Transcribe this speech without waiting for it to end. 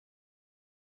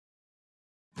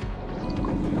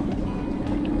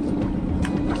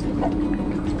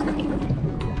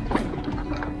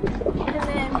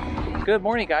Good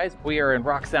morning, guys. We are in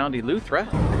Rock Sound, Eleuthera.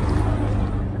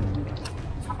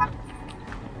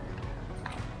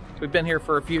 We've been here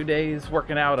for a few days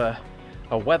working out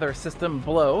a weather system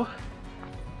below.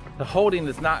 The holding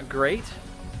is not great,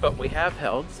 but we have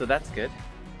held, so that's good.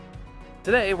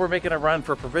 Today we're making a run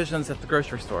for provisions at the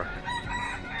grocery store.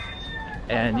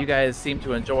 And you guys seemed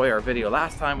to enjoy our video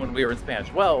last time when we were in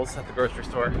Spanish Wells at the grocery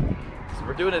store. So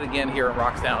we're doing it again here in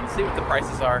Rock Sound, see what the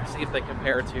prices are, see if they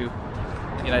compare to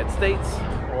the United States,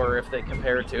 or if they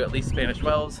compare to at least Spanish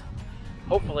Wells.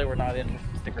 Hopefully we're not in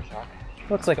sticker shock.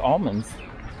 Looks like almonds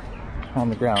on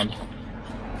the ground.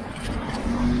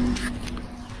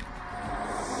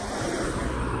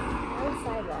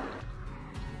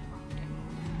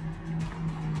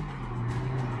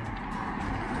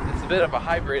 It's a bit of a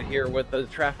hybrid here with the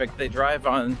traffic. They drive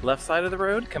on the left side of the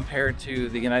road compared to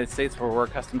the United States where we're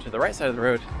accustomed to the right side of the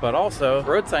road. But also,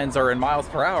 road signs are in miles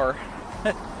per hour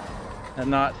and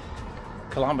not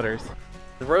kilometers.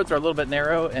 The roads are a little bit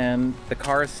narrow and the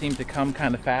cars seem to come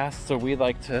kind of fast, so we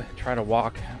like to try to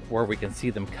walk where we can see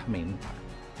them coming.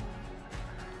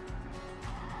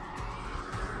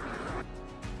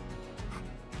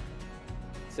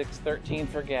 $6.13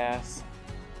 for gas.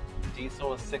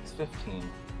 Diesel is $6.15.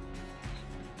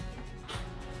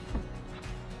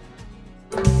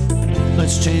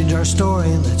 Let's change our story,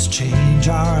 let's change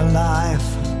our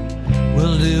life.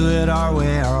 We'll do it our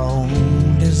way, our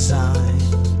own design.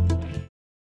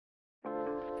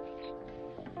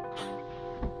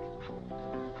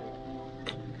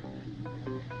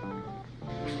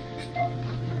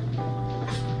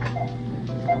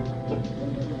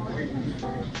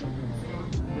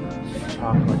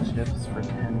 Chocolate chips for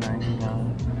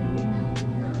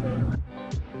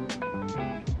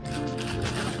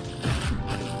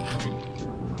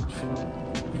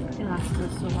 $10.99. It lasts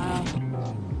us a while.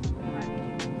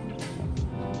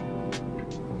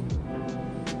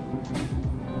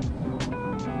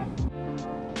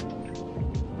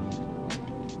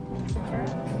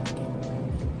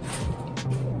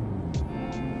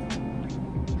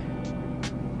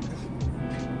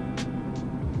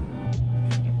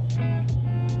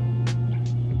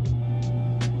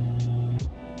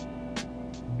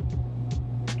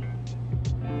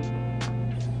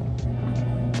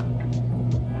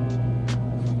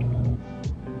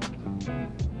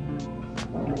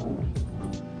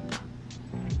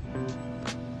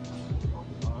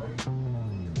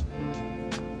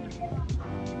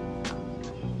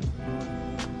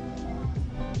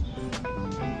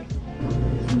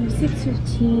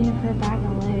 $6.15 for a bag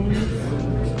of Lay's.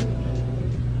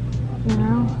 You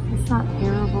know, it's not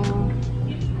terrible.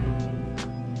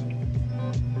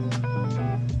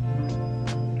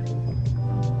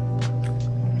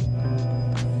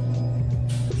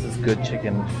 This is good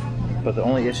chicken, but the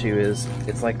only issue is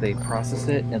it's like they process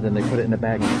it and then they put it in a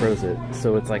bag and froze it.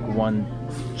 So it's like one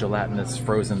gelatinous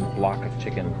frozen block of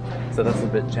chicken. So that's a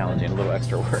bit challenging, a little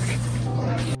extra work.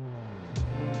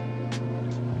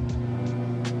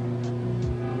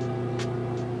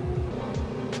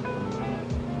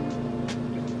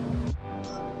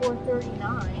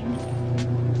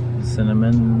 $4.39.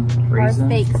 Cinnamon raisin.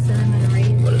 Fake cinnamon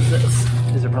raisins. What is this?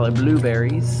 These are probably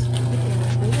blueberries.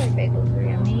 Yeah, blueberry bagels are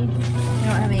yummy. I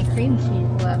don't have any cream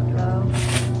cheese left though.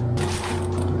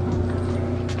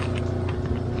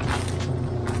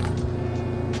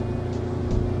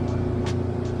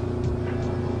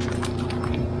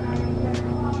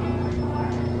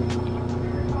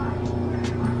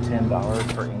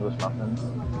 $10 for English muffins.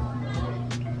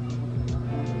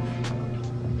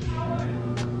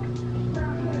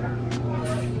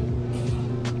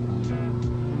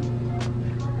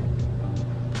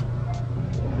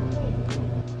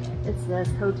 It's this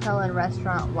hotel and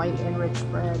restaurant white enriched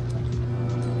bread.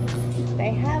 They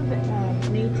have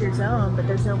Nature's Own, but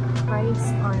there's no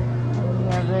price on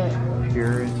any of it.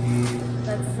 Purity.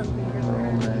 That's something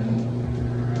different.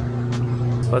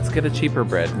 Let's get a cheaper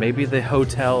bread. Maybe the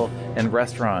hotel and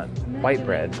restaurant white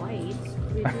bread. White.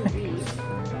 Wheat.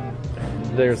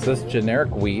 There's this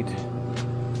generic wheat.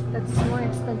 That's more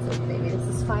expensive, baby.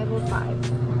 This is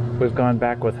 $5.05. We've gone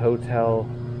back with hotel.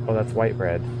 Oh, that's white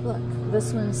bread. Look,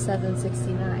 this one's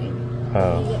 $7.69.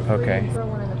 Oh, okay. Throw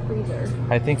one in the freezer.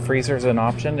 I think freezer's an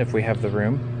option if we have the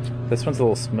room. This one's a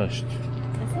little smushed.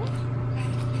 Is it?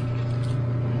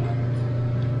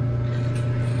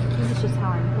 This is just how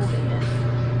I'm holding it.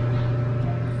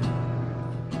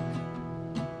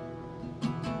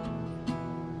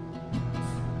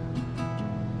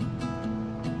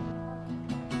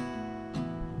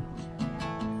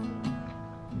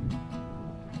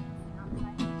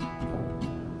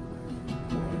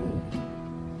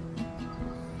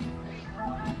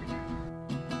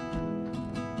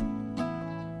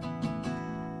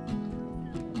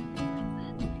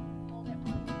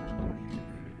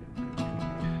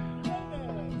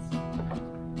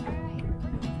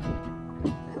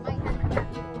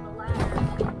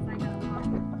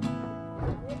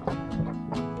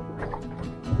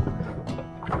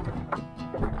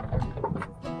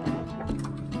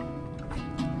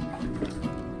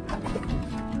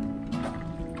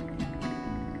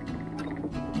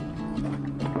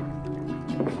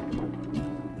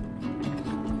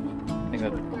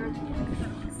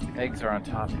 Eggs are on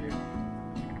top here.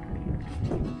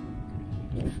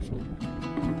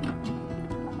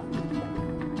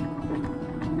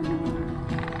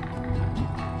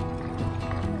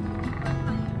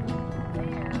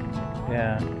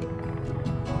 Yeah.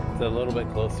 It's a little bit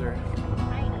closer.